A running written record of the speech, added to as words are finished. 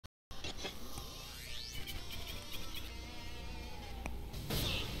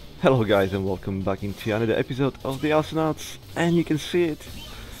Hello guys and welcome back into another episode of the Awesomenauts, and you can see it.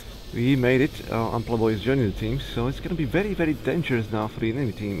 We made it, Unplabo is joining the team, so it's gonna be very dangerous now for the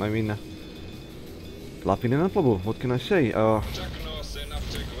enemy team. I mean, Lapin and Unplabo, what can I say?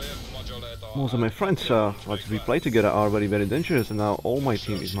 Most of my friends, like we play together, are very dangerous, and now all my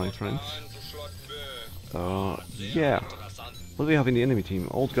team is my friends. Yeah. What do we have in the enemy team?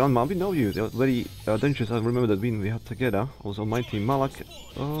 Old Grandma, we know you, they're very dangerous. I remember that win we had together. Also my team, Malak.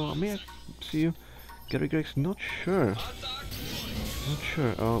 May I see you? Gary Greg's not sure.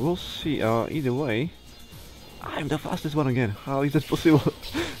 We'll see. Either way, I'm the fastest one again. How is that possible?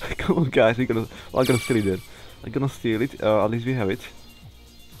 Come on guys, I'm gonna steal it then. I'm gonna steal it, at least we have it.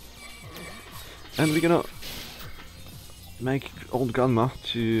 And we're gonna make Old Grandma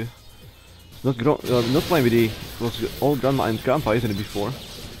to not playing with the Old Grandma and Grandpa, isn't it, before?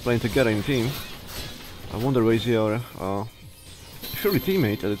 Playing together in a team. I wonder where is your surely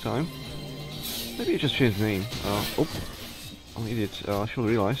teammate at the time. Maybe you just changed the name. Oh, I'm an idiot. I should have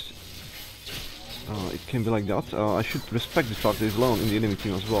realized. It can be like that. I should respect the fact that he's alone in the enemy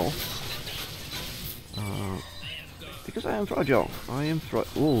team as well. Because I am fragile.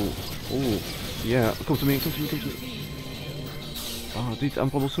 Oh, yeah. Come to me. Did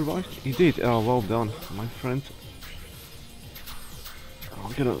Unplabo survive? He did. Well done, my friend.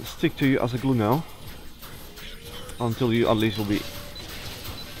 I'm gonna stick to you as a glue now. Until you at least will be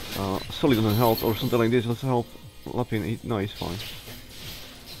solid on health or something like this. Let's help Lapin. No, he's fine.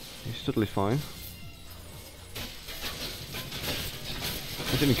 He's totally fine.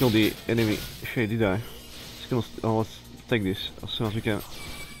 I didn't kill the enemy shade, did I? Let's take this as soon as we can.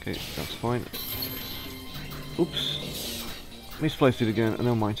 Okay, that's fine. Oops. Misplaced it again,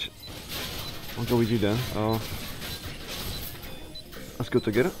 never mind. I'll go with you then. Let's go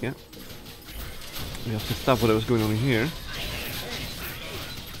together, yeah. We have to stop whatever's going on in here.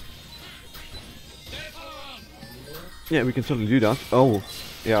 Yeah, we can certainly do that. Oh,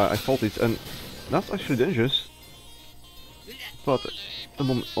 yeah, I felt it, and that's actually dangerous. But the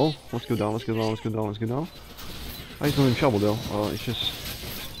moment, oh, let's go down. He's not in trouble though. He's just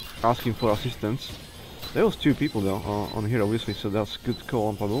asking for assistance. There was two people though on here obviously, so that's good call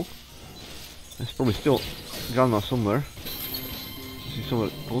on Pablo. There's probably still Grandma somewhere. Is he somewhere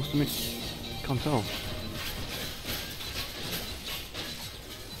close to me? Can't tell.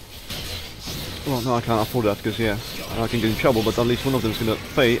 Well, no, I can't afford that because yeah, I can get in trouble, but at least one of them is gonna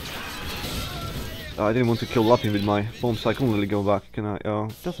pay. I didn't want to kill Lapin with my bombs, so I couldn't really go back, can I?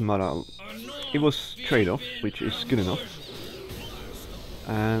 Doesn't matter. It was trade-off, which is good enough.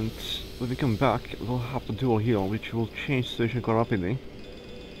 And when we come back, we'll have to dual heal, which will change the situation quite rapidly.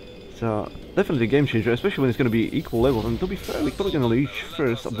 So definitely a game changer, especially when it's going to be equal levels. And to be fair, we're probably going to reach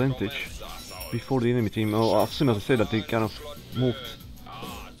first advantage before the enemy team. Oh, as soon as I say that, they kind of moved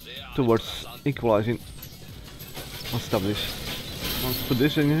towards equalizing. Let's stop this. Let's put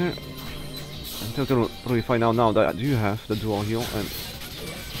this in here. And they're going to probably find out now that I do have the dual heal. And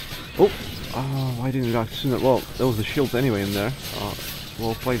oh, why didn't it react sooner? Well, there was the shield anyway in there.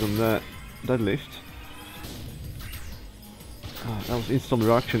 Well played on that deadlift. That was instant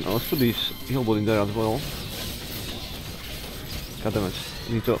reaction. Let's put this heal bot in there as well. God damn it.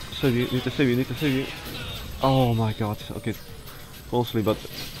 Need to save you. Oh my god. Okay. Closely, but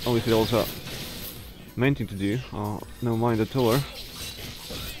obviously also main thing to do. Never mind the tower.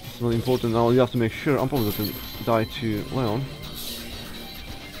 It's not important now. You have to make sure Unplabo doesn't die to Leon.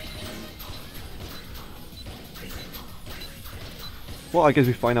 Well, I guess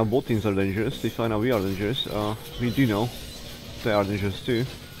we find out both teams are dangerous. They find out we are dangerous. We do know they are dangerous too.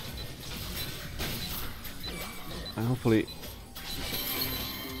 And hopefully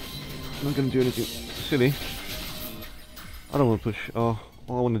I'm not gonna do anything silly. I don't want to push. All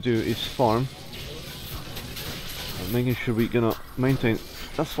I want to do is farm. Making sure we're gonna maintain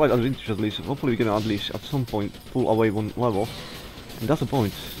that slight advantage at least. Hopefully we're gonna at least at some point pull away one level. And that's the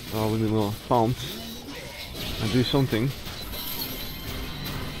point. We will bounce and do something.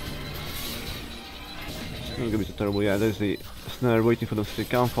 It's gonna be so terrible. Yeah, there's the snare waiting for them to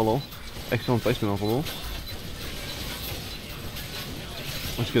can't follow. Excellent placement on follow.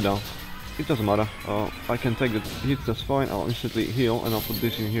 Let's go down. It doesn't matter. I can take the hits, that's fine. I'll instantly heal and I'll put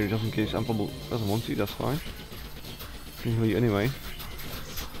this in here just in case Unplabo doesn't want to, that's fine. I can heal you anyway.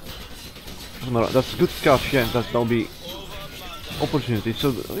 Doesn't matter. That's a good catch, yeah, that'll be opportunity.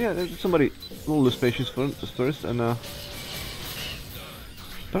 So yeah, somebody will lose patience first and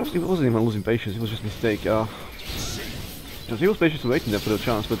perhaps it wasn't even losing patience, it was just a mistake. Because he was patiently waiting there for the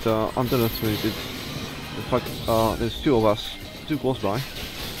chance, but underestimated the fact there's two of us too close by.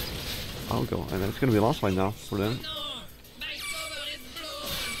 I'll go, and it's gonna be a last fight now for them.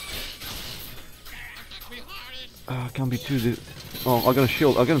 Can't be too... Oh, I'm gonna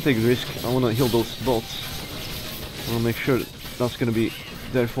shield. I'm gonna take a risk. I wanna heal those bots. I wanna make sure that's gonna be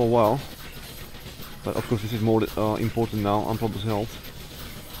there for a while. But of course this is more important now, Unplobo's health.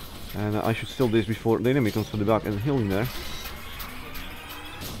 And I should steal this before the enemy comes from the back and heal him there.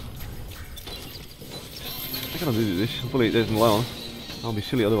 I cannot do this. Hopefully there's no Leon. I'll be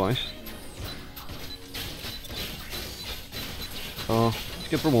silly otherwise. Let's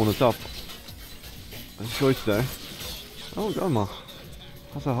get promo on the top. Droid's there. Oh, Gamma.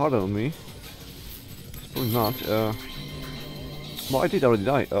 That's a harder on me. It's probably not. Well, I did already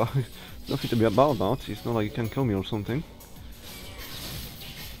die. Nothing to be about now. It's not like you can kill me or something.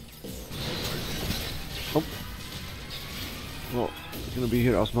 Oh. Well, it's gonna be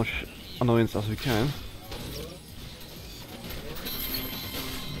here as much annoyance as we can.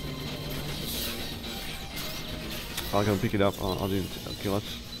 I'm gonna pick it up. I didn't. Okay,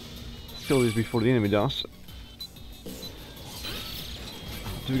 let's kill this before the enemy does.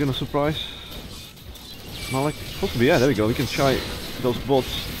 Are we gonna surprise Malik? Supposed to be, yeah, there we go. We can try those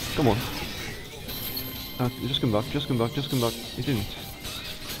bots. Come on. Just come back, just come back, just come back. He didn't.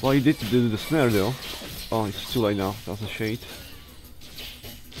 Well, he did do the snare though. Oh, it's too late now. That's a shade.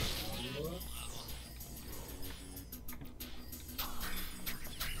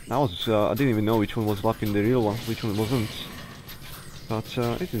 That was, I didn't even know which one was Lapin, the real one, which one wasn't. But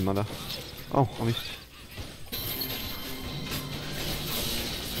it didn't matter. Oh, I missed.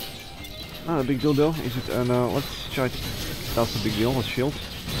 Not a big deal though, is it? And let's try to... That's a big deal, let's shield.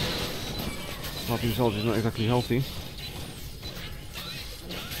 Lapin's health is not exactly healthy.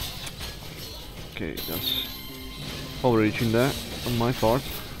 Okay, that's overreaching there on my part.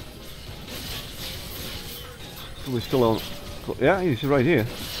 So we're still on... Yeah, he's right here.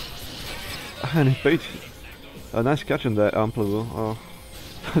 And he paid a nice catch on that Amplabo.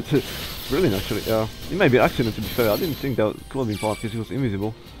 Brilliant actually. It may be an accident to be fair. I didn't think that could have been part because he was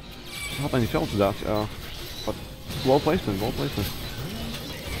invisible. Just happened he fell to that. But well placement, well placement.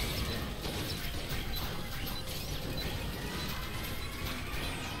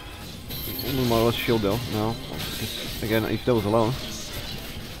 Only more or less shield though now. Again, if that was alone.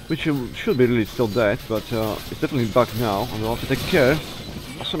 Which should be really still dead, but it's definitely back now, and we'll have to take care.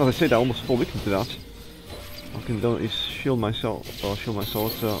 As soon as I say that, I almost fall victim to that. What I can do is shield myself,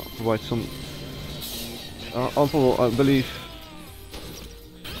 provide some... I believe...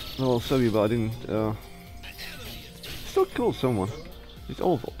 No, I'll save you, but I didn't... Still killed someone. It's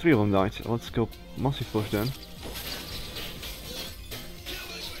all three of them died. Let's go massive push then.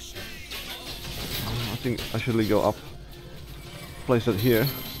 I think I should really go up. Place that here.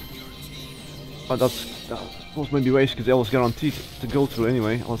 But that was maybe waste because I was guaranteed to go through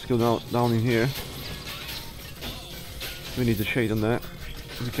anyway. Let's go down in here. We need the shade on that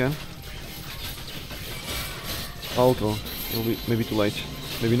if we can. Auto. It'll be maybe too late.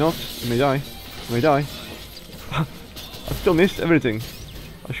 Maybe not. It may die. It may die. I still missed everything.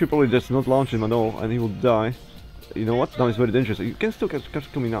 I should probably just not launch him at all and he will die. You know what? Now it's very dangerous. You can still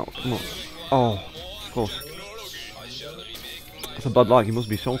catch coming out. Come on. Oh, it's close. That's a bad luck, he must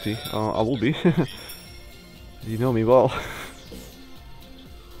be salty. I will be. You know me well.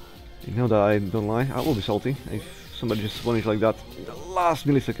 You know that I don't lie. I will be salty if somebody just vanished like that in the last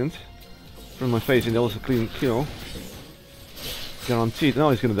millisecond from my face and that was a clean kill. Guaranteed. Now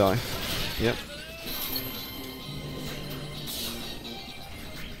he's gonna die. Yep.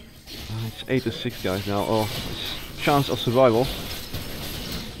 It's 8 to 6 guys now. Oh, it's chance of survival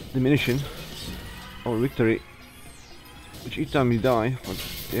diminishing or victory. Which each time you die, but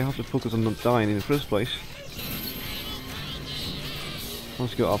you have to focus on not dying in the first place.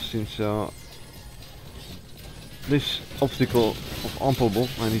 Let's go up since this obstacle of Unplobo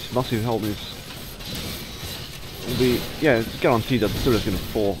and his massive health will be, yeah, it's guaranteed that the turret's gonna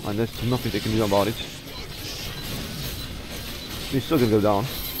fall and there's nothing they can do about it. He's still gonna go down.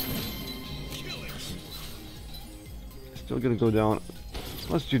 Still gonna go down.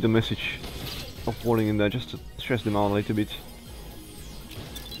 Let's do the message of warning in there just to stress them out a little bit.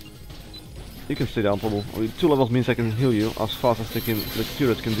 You can stay down, Pablo. 2 levels means I can heal you as fast as the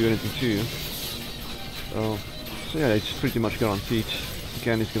turret can do anything to you. So yeah, it's pretty much guaranteed.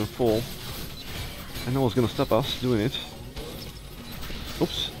 Again, it's gonna fall. And no one's gonna stop us doing it.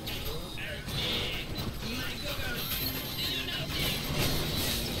 Oops.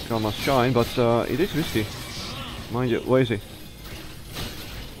 Karma's shine, but it is risky. Mind you, where is he?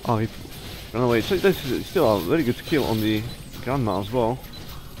 Oh, he ran away. So this is still a very good skill on the Grandma as well.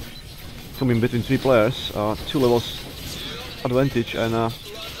 Coming between 3 players, 2 levels advantage and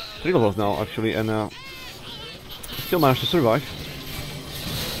 3 levels now actually, and still managed to survive.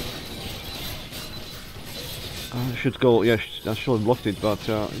 Should go, yeah, I should have blocked it, but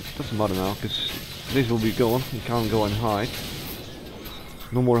it doesn't matter now, because this will be gone. You can't go and hide.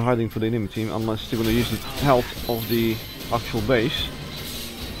 No more hiding for the enemy team, unless they're gonna use the health of the actual base.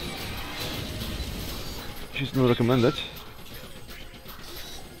 Which is not recommended.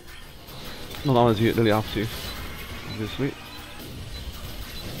 Not unless you really have to, obviously.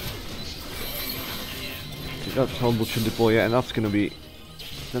 That's how Butch should deploy, yeah, and that's gonna be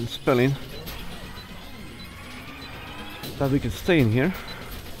then spelling that we can stay in here.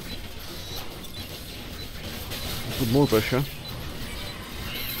 Put more pressure.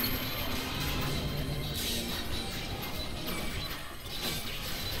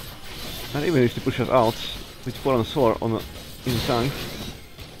 And even if they push us out with 4 on solar on in the tank,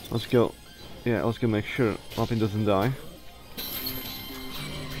 let's go. Yeah, let's go make sure Lapin doesn't die.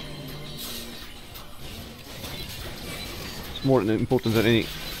 It's more important than any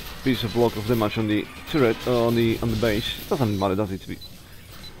piece of block of damage on the turret, on the base. It doesn't matter, does it?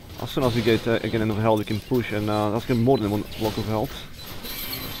 As soon as we get again enough health, we can push, and that's gonna be more than one block of health.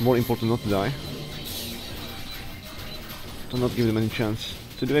 It's more important not to die. Do not give them any chance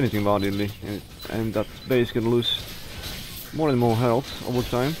to do anything about it, really. And that base can lose more and more health over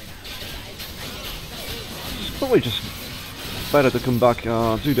time. It's probably just better to come back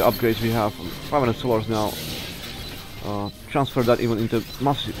do the upgrades we have. 500 solars now. Transfer that even into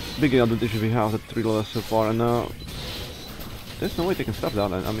massive, bigger advantage we have at 3 levels so far, and there's no way they can stop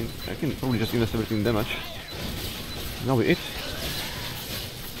that. I mean, I can probably just invest everything in damage. Now we hit.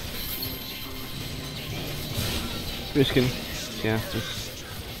 Risking. Yeah,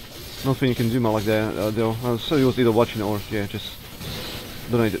 there's nothing you can do more like that, though. So you was either watching or, yeah, just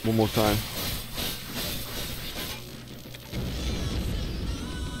donate it one more time.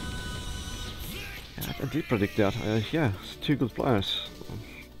 I did predict that. Yeah, it's 2 good players.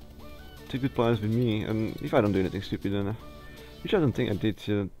 2 good players with me, and if I don't do anything stupid, then which I don't think I did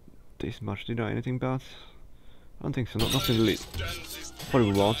this much. Did I? Anything bad? I don't think so. Nothing really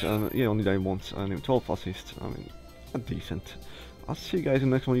horrible about. Yeah, only died once. I mean, 12 assists. I mean, decent. I'll see you guys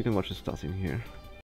in the next one. You can watch the stats in here.